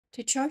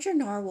To charge your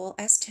Narwal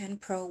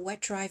S10 Pro wet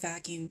dry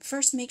vacuum,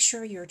 first make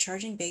sure your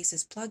charging base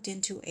is plugged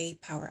into a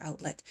power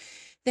outlet.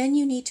 Then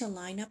you need to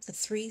line up the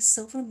three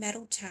silver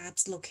metal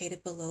tabs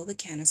located below the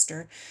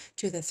canister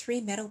to the three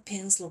metal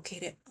pins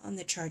located on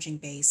the charging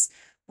base.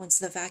 Once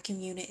the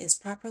vacuum unit is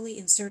properly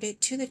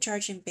inserted to the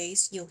charging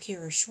base, you'll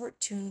hear a short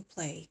tune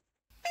play.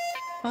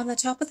 On the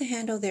top of the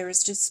handle, there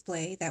is a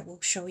display that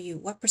will show you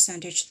what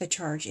percentage the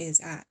charge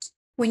is at.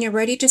 When you're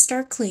ready to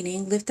start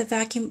cleaning, lift the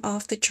vacuum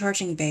off the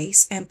charging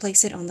base and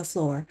place it on the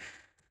floor.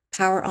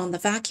 Power on the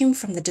vacuum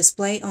from the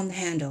display on the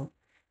handle.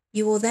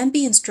 You will then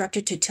be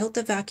instructed to tilt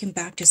the vacuum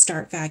back to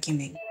start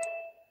vacuuming.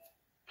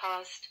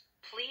 Paused.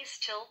 Please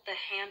tilt the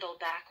handle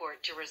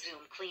backward to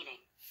resume cleaning.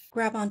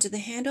 Grab onto the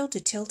handle to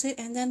tilt it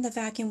and then the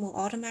vacuum will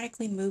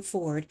automatically move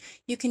forward.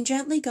 You can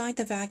gently guide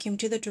the vacuum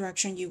to the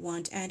direction you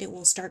want and it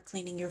will start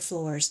cleaning your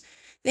floors.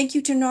 Thank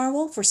you to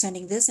Narwhal for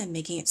sending this and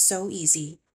making it so easy.